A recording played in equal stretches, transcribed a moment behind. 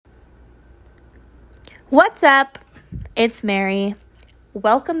What's up? It's Mary.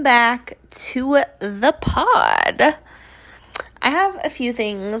 Welcome back to the pod. I have a few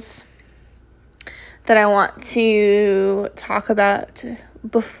things that I want to talk about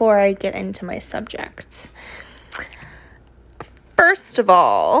before I get into my subject. First of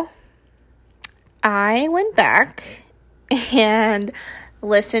all, I went back and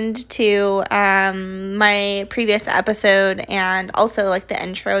listened to my previous episode and also like the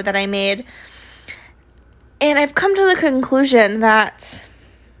intro that I made. And I've come to the conclusion that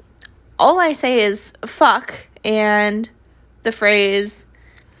all I say is fuck and the phrase,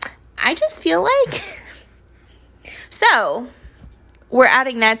 I just feel like. So, we're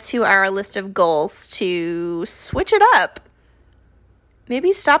adding that to our list of goals to switch it up.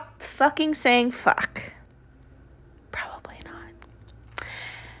 Maybe stop fucking saying fuck. Probably not.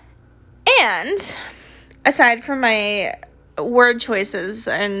 And, aside from my word choices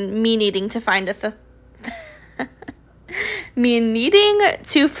and me needing to find a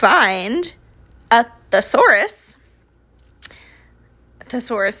thesaurus.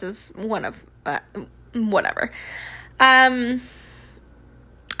 Thesaurus is one of, whatever. I'm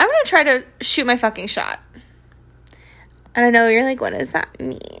going to try to shoot my fucking shot. And I know you're like, what does that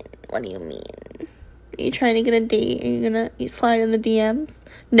mean? What do you mean? Are you trying to get a date? Are you going to slide in the DMs?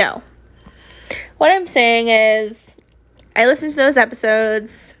 No. What I'm saying is, I listened to those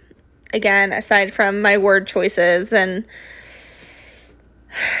episodes. Again, aside from my word choices and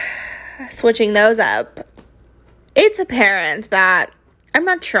switching those up, it's apparent that I'm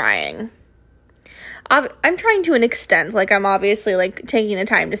not trying. I'm trying to an extent. Like, I'm obviously, like, taking the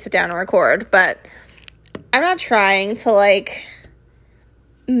time to sit down and record, but I'm not trying to, like,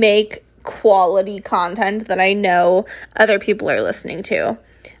 make quality content that I know other people are listening to.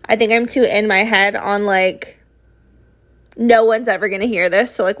 I think I'm too in my head on, like, no one's ever going to hear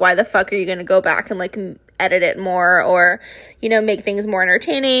this, so, like, why the fuck are you going to go back and, like, edit it more or, you know, make things more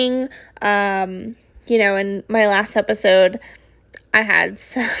entertaining? You know, in my last episode, I had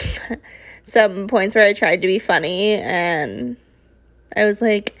some points where I tried to be funny, and I was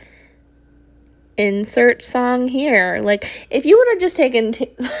like, insert song here. Like, if you would have just taken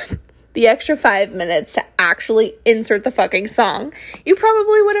the extra 5 minutes to actually insert the fucking song, you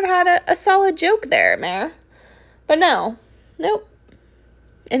probably would have had a solid joke there, Mare. But no. Nope.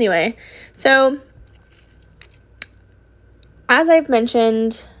 Anyway, so as I've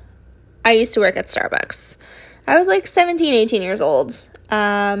mentioned, I used to work at Starbucks. I was like 17, 18 years old.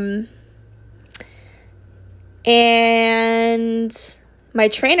 And my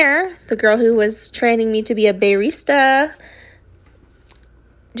trainer, the girl who was training me to be a barista,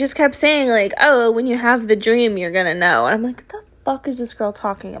 just kept saying like, oh, when you have the dream, you're gonna know. And I'm like, what the fuck is this girl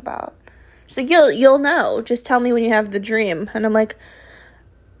talking about? She's like, you'll know. Just tell me when you have the dream. And I'm like,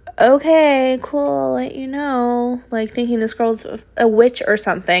 okay, cool, I'll let you know. Like, thinking this girl's a witch or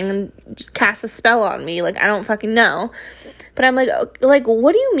something and just cast a spell on me. Like, I don't fucking know. But I'm like,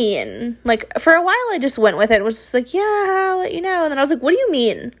 what do you mean? Like, for a while, I just went with it. It was just like, yeah, I'll let you know. And then I was like, what do you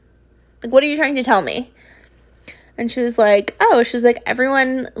mean? Like, what are you trying to tell me? And she was like,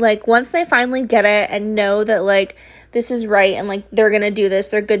 everyone, like, once they finally get it and know that, like, this is right and, like, they're gonna do this,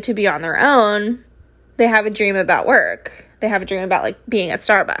 they're good to be on their own, they have a dream about work. They have a dream about, like, being at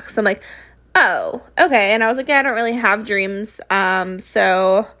Starbucks. I'm like, oh, okay. And I was like, yeah, I don't really have dreams.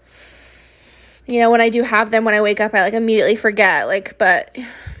 So, you know, when I do have them, when I wake up, I, like, immediately forget. Like, but,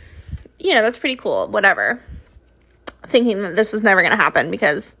 you know, that's pretty cool. Whatever. Thinking that this was never going to happen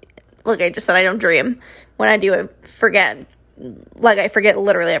because, like I just said, I don't dream. When I do, I forget. Like, I forget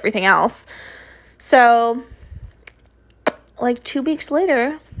literally everything else. So, like, 2 weeks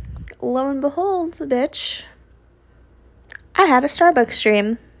later, lo and behold, bitch, I had a Starbucks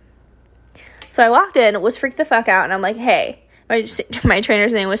dream. So I walked in, was freaked the fuck out, and I'm like, hey, my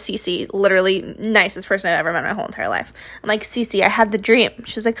trainer's name was Cece, literally nicest person I've ever met in my whole entire life. I'm like, Cece, I had the dream.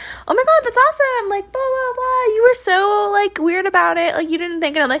 She's like, oh my god, that's awesome, like, blah, blah, blah, you were so, like, weird about it, like, you didn't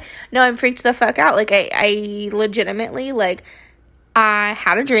think, and I'm like, no, I'm freaked the fuck out. Like, I legitimately, like, I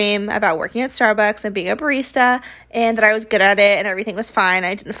had a dream about working at Starbucks and being a barista, and that I was good at it, and everything was fine,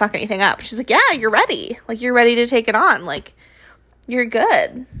 I didn't fuck anything up. She's like, yeah, you're ready. Like, you're ready to take it on. Like, you're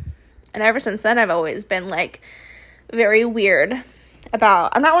good. And ever since then, I've always been, like, very weird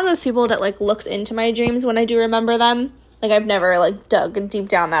about... I'm not one of those people that, like, looks into my dreams when I do remember them. Like, I've never, like, dug deep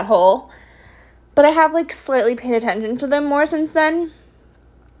down that hole. But I have, like, slightly paid attention to them more since then.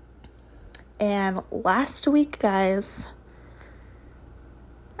 And last week, guys,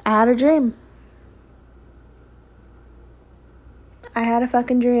 I had a dream. I had a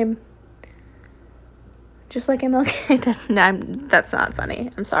fucking dream. Just like MLK. No, that's not funny.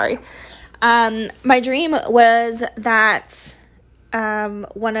 I'm sorry. My dream was that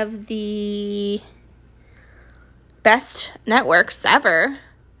one of the best networks ever,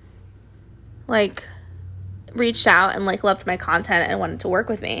 like, reached out and, like, loved my content and wanted to work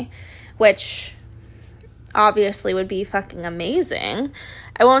with me, which obviously would be fucking amazing.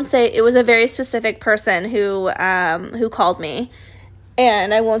 I won't say it was a very specific person who called me,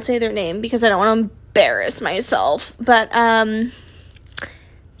 and I won't say their name because I don't want to embarrass myself, but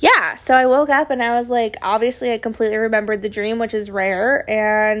yeah, so I woke up and I was like, obviously I completely remembered the dream, which is rare,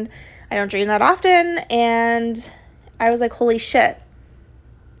 and I don't dream that often, and I was like, holy shit,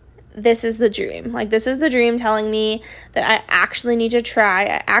 this is the dream. Like, this is the dream telling me that I actually need to try,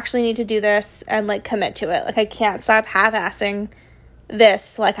 I actually need to do this, and, like, commit to it. Like, I can't stop half-assing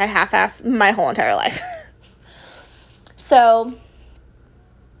this like I half-assed my whole entire life. So,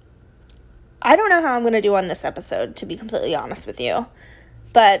 I don't know how I'm going to do on this episode, to be completely honest with you.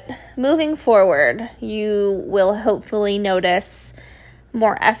 But moving forward, you will hopefully notice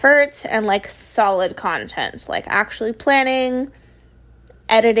more effort and, like, solid content. Like, actually planning,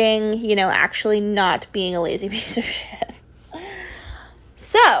 editing, you know, actually not being a lazy piece of shit.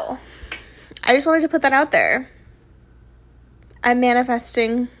 So, I just wanted to put that out there. I'm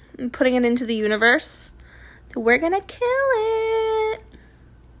manifesting and putting it into the universe. We're gonna kill it.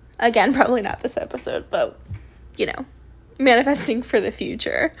 Again, probably not this episode, but, you know, manifesting for the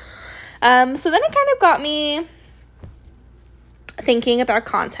future. So then it kind of got me thinking about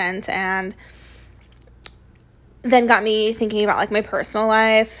content, and then got me thinking about, like, my personal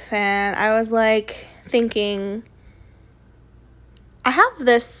life, and I was, like, thinking, I have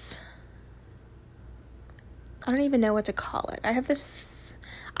this, I don't even know what to call it. I have this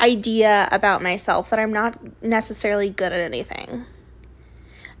idea about myself that I'm not necessarily good at anything.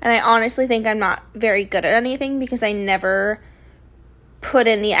 And I honestly think I'm not very good at anything because I never put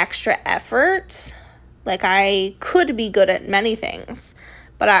in the extra effort. Like, I could be good at many things,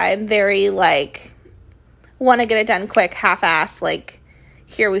 but I'm very, like, want to get it done quick, half-assed, like,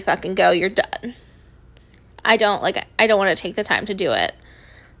 here we fucking go, you're done. I don't want to take the time to do it.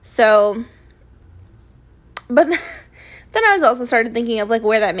 So, but then I was also started thinking of, like,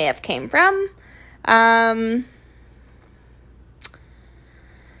 where that may have came from.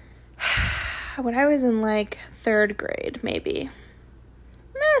 When I was in, like, 3rd grade, maybe.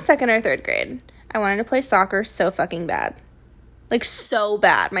 2nd or 3rd grade. I wanted to play soccer so fucking bad. Like, so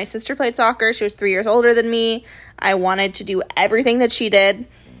bad. My sister played soccer. She was 3 years older than me. I wanted to do everything that she did.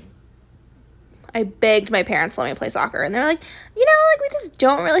 I begged my parents to let me play soccer. And they're like, you know, like, we just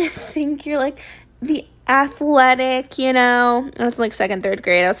don't really think you're, like, the athletic, you know. I was in, like, 2nd, 3rd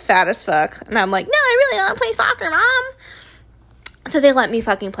grade. I was fat as fuck. And I'm like, no, I really want to play soccer, Mom. So they let me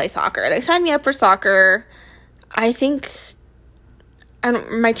fucking play soccer. They signed me up for soccer. I think,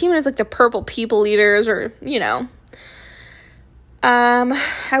 my team was, like, the Purple People Eaters, or, you know.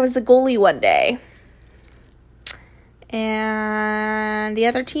 I was the goalie one day. And the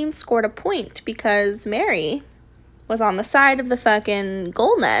other team scored a point because Mary was on the side of the fucking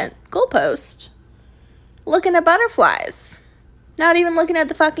goalpost, looking at butterflies. Not even looking at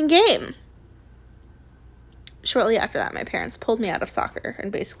the fucking game. Shortly after that, my parents pulled me out of soccer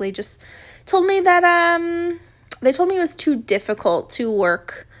and basically just told me that, they told me it was too difficult to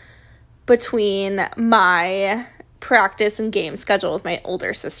work between my practice and game schedule with my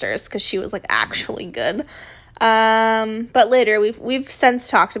older sisters because she was, like, actually good. But later we've since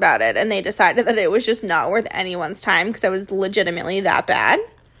talked about it, and they decided that it was just not worth anyone's time because I was legitimately that bad.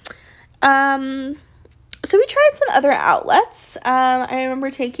 So we tried some other outlets. I remember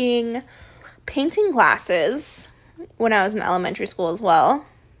taking painting classes when I was in elementary school as well.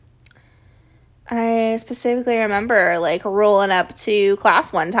 I specifically remember, like, rolling up to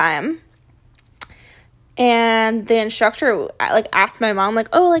class one time, and the instructor, like, asked my mom, like,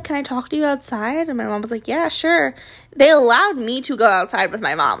 oh, like, can I talk to you outside? And my mom was like, yeah, sure. They allowed me to go outside with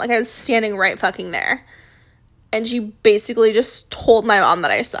my mom. Like, I was standing right fucking there. And she basically just told my mom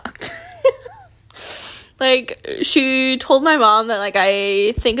that I sucked. Like, she told my mom that, like,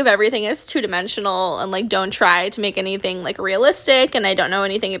 I think of everything as two-dimensional and, like, don't try to make anything, like, realistic, and I don't know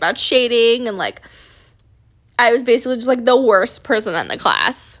anything about shading, and, like, I was basically just, like, the worst person in the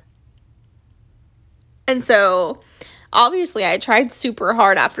class. And so, obviously, I tried super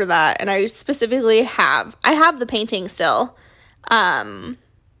hard after that, and I specifically have the painting still, of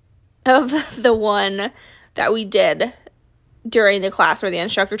the one that we did during the class where the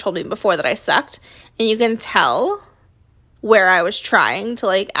instructor told me before that I sucked, and you can tell where I was trying to,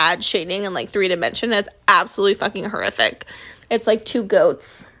 like, add shading and, like, 3-dimension. It's absolutely fucking horrific. It's, like, 2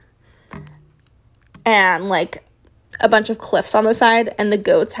 goats and, like, a bunch of cliffs on the side, and the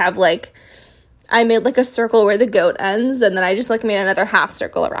goats have, like, I made, like, a circle where the goat ends, and then I just, like, made another half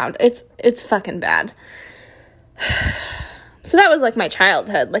circle around. It's fucking bad. So that was, like, my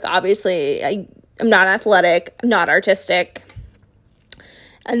childhood. Like, obviously, I'm not athletic, I'm not artistic.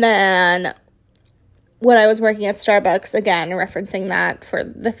 And then when I was working at Starbucks, again, referencing that for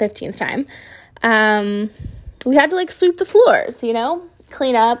the 15th time, we had to, like, sweep the floors, you know,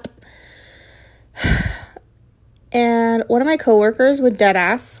 clean up. And one of my coworkers would dead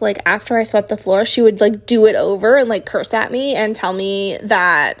ass, like, after I swept the floor, she would, like, do it over and, like, curse at me and tell me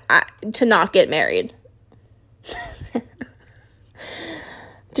that to not get married.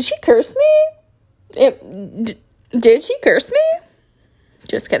 Did she curse me? Did she curse me?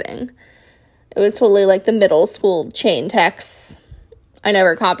 Just kidding. It was totally, like, the middle school chain texts. I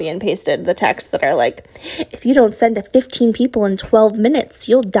never copy and pasted the texts that are like, if you don't send to 15 people in 12 minutes,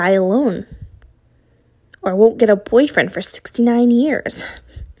 you'll die alone. Or won't get a boyfriend for 69 years.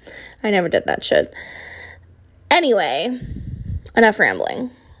 I never did that shit. Anyway, enough rambling.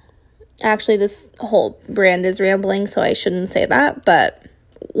 Actually, this whole brand is rambling, so I shouldn't say that, but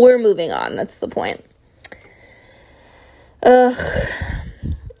we're moving on. That's the point. I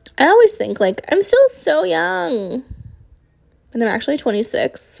always think, like, I'm still so young. But I'm actually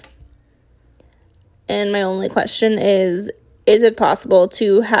 26. And my only question is it possible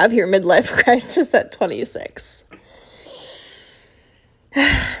to have your midlife crisis at 26?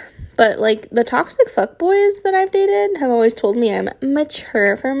 But, like, the toxic fuckboys that I've dated have always told me I'm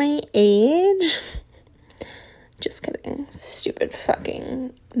mature for my age. Just kidding. Stupid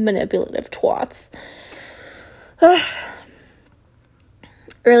fucking manipulative twats.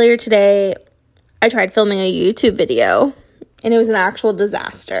 Earlier today, I tried filming a YouTube video, and it was an actual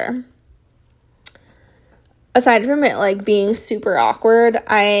disaster. Aside from it, like, being super awkward,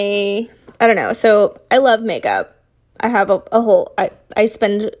 I don't know. So, I love makeup. I have a whole, I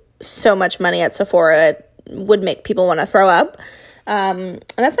spend so much money at Sephora, it would make people want to throw up. And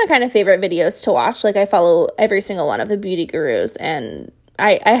that's my kind of favorite videos to watch. Like, I follow every single one of the beauty gurus, and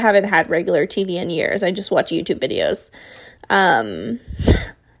I haven't had regular TV in years. I just watch YouTube videos.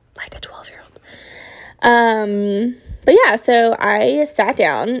 Like a 12-year-old. But yeah, so I sat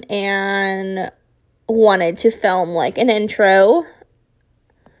down and wanted to film, like, an intro,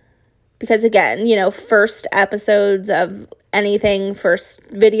 because, again, you know, first episodes of anything, first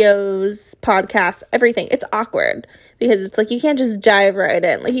videos, podcasts, everything, it's awkward, because it's like, you can't just dive right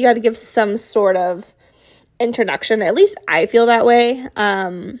in. Like, you got to give some sort of introduction. At least I feel that way.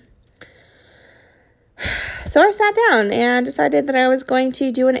 So I sat down and decided that I was going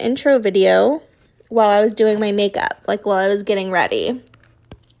to do an intro video while I was doing my makeup, like, while I was getting ready.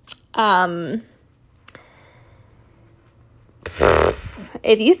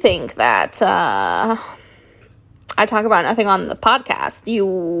 If you think that I talk about nothing on the podcast,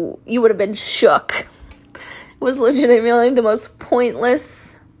 you would have been shook. It was legitimately the most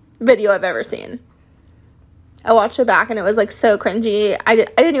pointless video I've ever seen. I watched it back and it was, like, so cringy. I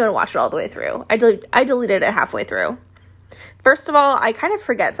didn't even watch it all the way through. I deleted it halfway through. First of all, I kind of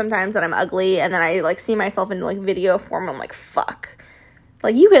forget sometimes that I'm ugly, and then I, like, see myself in, like, video form, and I'm like, fuck.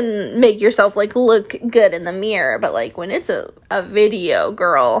 Like, you can make yourself, like, look good in the mirror, but, like, when it's a video,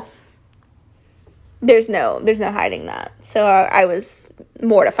 girl, there's no hiding that. So I was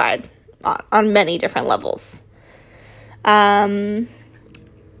mortified on many different levels. So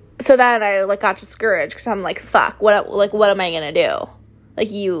then I, like, got discouraged, because I'm like, fuck, what am I gonna do? Like,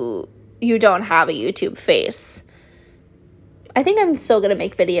 you don't have a YouTube face. I think I'm still gonna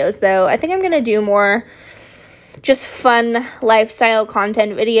make videos, though. I think I'm gonna do more just fun lifestyle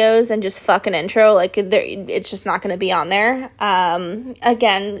content videos and just fuck an intro. Like, it's just not gonna be on there.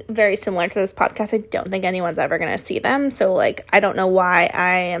 Again, very similar to this podcast, I don't think anyone's ever gonna see them. So, like, I don't know why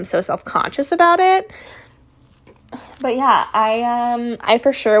I am so self-conscious about it. But yeah, I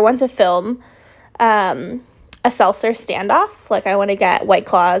for sure want to film a seltzer standoff. Like, I want to get White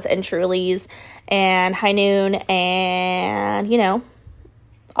Claws and Trulies and High Noon and, you know,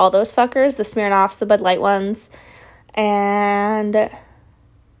 all those fuckers, the Smirnoffs, the Bud Light ones, and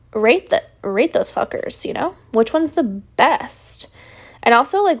rate those fuckers, you know? Which one's the best? And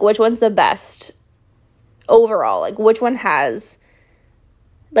also, like, which one's the best overall? Like, which one has,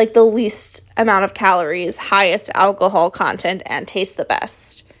 like, the least amount of calories, highest alcohol content, and tastes the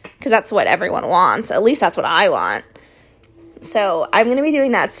best? Because that's what everyone wants. At least that's what I want. So I'm going to be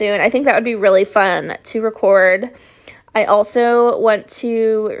doing that soon. I think that would be really fun to record. I also want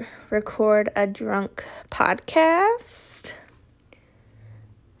to record a drunk podcast.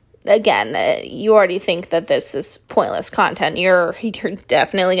 Again, you already think that this is pointless content. You're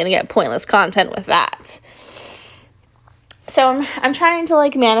definitely going to get pointless content with that. So I'm trying to,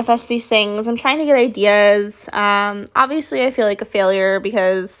 like, manifest these things. I'm trying to get ideas. Obviously, I feel like a failure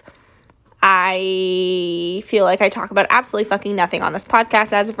because I feel like I talk about absolutely fucking nothing on this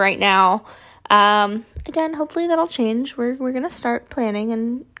podcast as of right now. Again, hopefully that'll change. We're going to start planning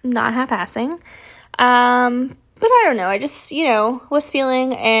and not half-assing. But I don't know. I just, was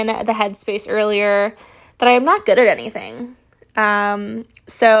feeling in the headspace earlier that I am not good at anything.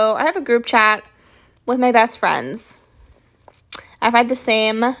 So I have a group chat with my best friends. I've had the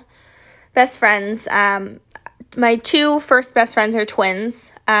same best friends. My two first best friends are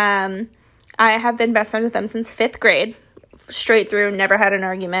twins. I have been best friends with them since 5th grade, straight through, never had an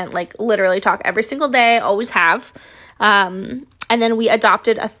argument, like literally talk every single day, always have. And then we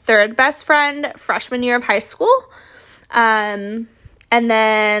adopted a third best friend freshman year of high school. And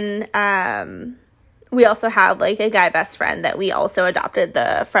then we also have like a guy best friend that we also adopted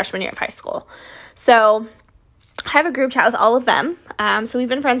the freshman year of high school. So I have a group chat with all of them. So we've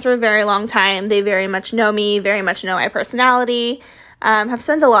been friends for a very long time. They very much know me, very much know my personality, have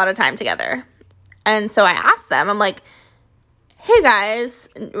spent a lot of time together. And so I asked them, I'm like, hey guys,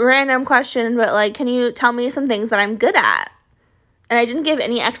 random question, but like, can you tell me some things that I'm good at? And I didn't give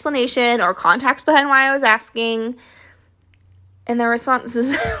any explanation or context behind why I was asking. And their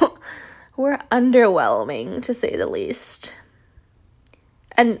responses were underwhelming, to say the least.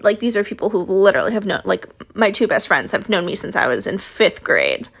 And, like, these are people who literally have known, like, my two best friends have known me since I was in 5th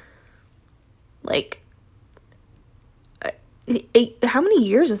grade. Like, how many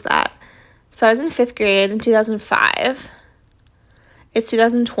years is that? So I was in 5th grade in 2005. It's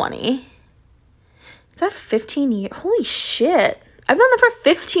 2020. Is that 15 years? Holy shit. I've known them for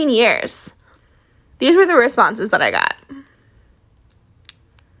 15 years. These were the responses that I got.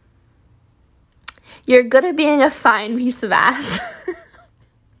 You're good at being a fine piece of ass.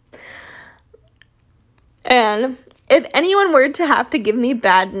 And if anyone were to have to give me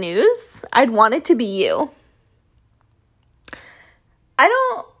bad news, I'd want it to be you. I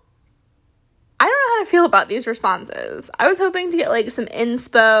don't know how to feel about these responses. I was hoping to get like some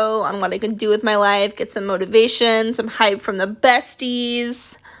inspo on what I could do with my life, get some motivation, some hype from the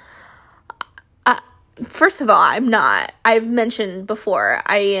besties. First of all, I'm not. I've mentioned before,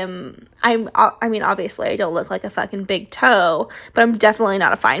 I mean, obviously I don't look like a fucking big toe, but I'm definitely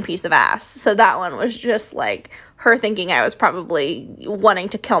not a fine piece of ass. So that one was just like her thinking I was probably wanting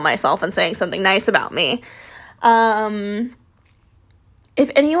to kill myself and saying something nice about me.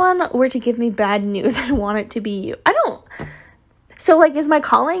 If anyone were to give me bad news, I'd want it to be you. So like, is my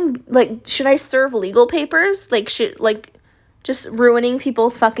calling, like, should I serve legal papers? Like, just ruining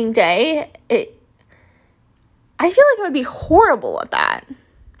people's fucking day? I feel like I would be horrible at that.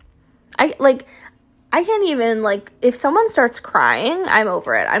 I can't even, like, if someone starts crying, I'm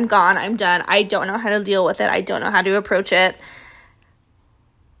over it. I'm gone. I'm done. I don't know how to deal with it. I don't know how to approach it.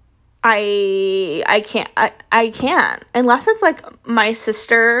 I can't. Unless it's, like, my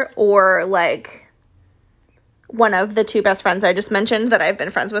sister or, like, one of the two best friends I just mentioned that I've been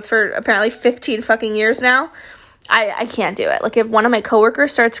friends with for apparently 15 fucking years now. I can't do it. Like, if one of my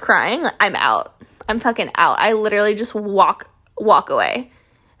coworkers starts crying, I'm out. I'm fucking out. I literally just walk away.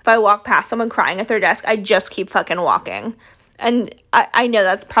 If I walk past someone crying at their desk, I just keep fucking walking. And I know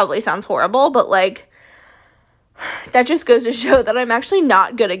that probably sounds horrible, but like, that just goes to show that I'm actually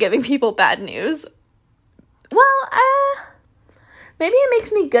not good at giving people bad news. Well, maybe it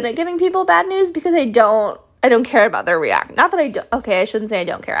makes me good at giving people bad news because I don't care about their reaction. Not that I don't, okay, I shouldn't say I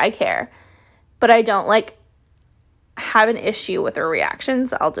don't care. I care. But I don't, like, have an issue with their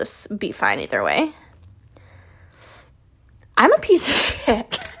reactions. I'll just be fine either way. I'm a piece of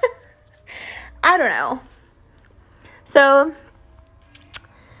shit. I don't know. So,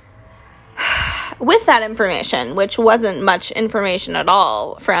 with that information, which wasn't much information at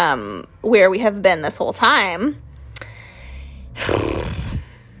all from where we have been this whole time.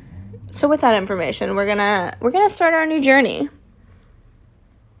 So with that information, we're gonna start our new journey.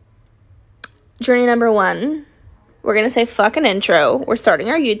 Journey number 1. We're going to say fuck an intro. We're starting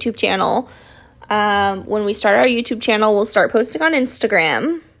our YouTube channel. When we start our YouTube channel, we'll start posting on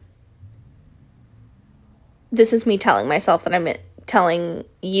Instagram. This is me telling myself that I'm telling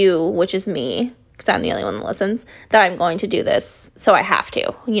you, which is me, because I'm the only one that listens, that I'm going to do this. So I have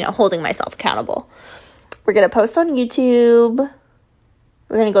to, holding myself accountable. We're going to post on YouTube.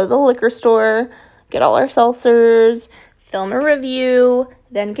 We're going to go to the liquor store, get all our seltzers, film a review,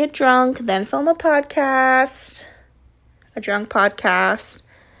 then get drunk, then film a podcast. A drunk podcast,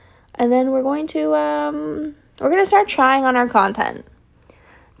 and then we're going to start trying on our content.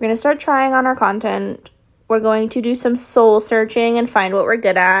 We're going to start trying on our content. We're going to do some soul searching and find what we're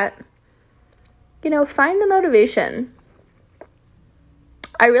good at. Find the motivation.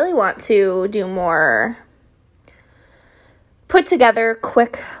 I really want to do more put together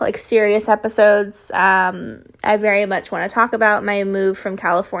quick, like, serious episodes. I very much want to talk about my move from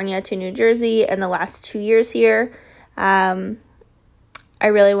California to New Jersey in the last 2 years here. I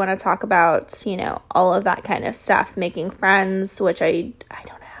really want to talk about, all of that kind of stuff, making friends, which I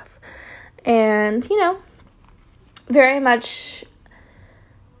don't have. And, very much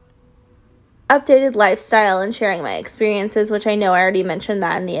updated lifestyle and sharing my experiences, which I know I already mentioned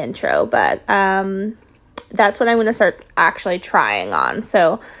that in the intro, but that's what I'm going to start actually trying on.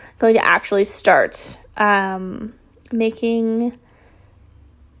 So I'm going to actually start making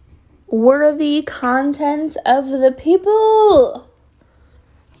worthy content of the people.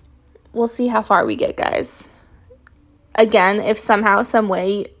 We'll see how far we get, guys. Again, if somehow, some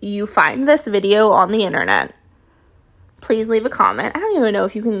way you find this video on the internet, please leave a comment. I don't even know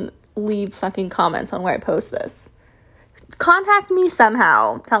if you can leave fucking comments on where I post this. Contact me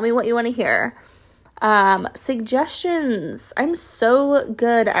somehow. Tell me what you want to hear. Suggestions. I'm so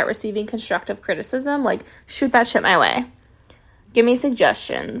good at receiving constructive criticism. Like, shoot that shit my way. Give me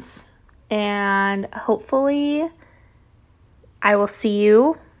suggestions. And hopefully I will see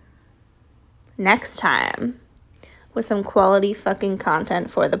you next time with some quality fucking content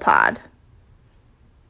for the pod.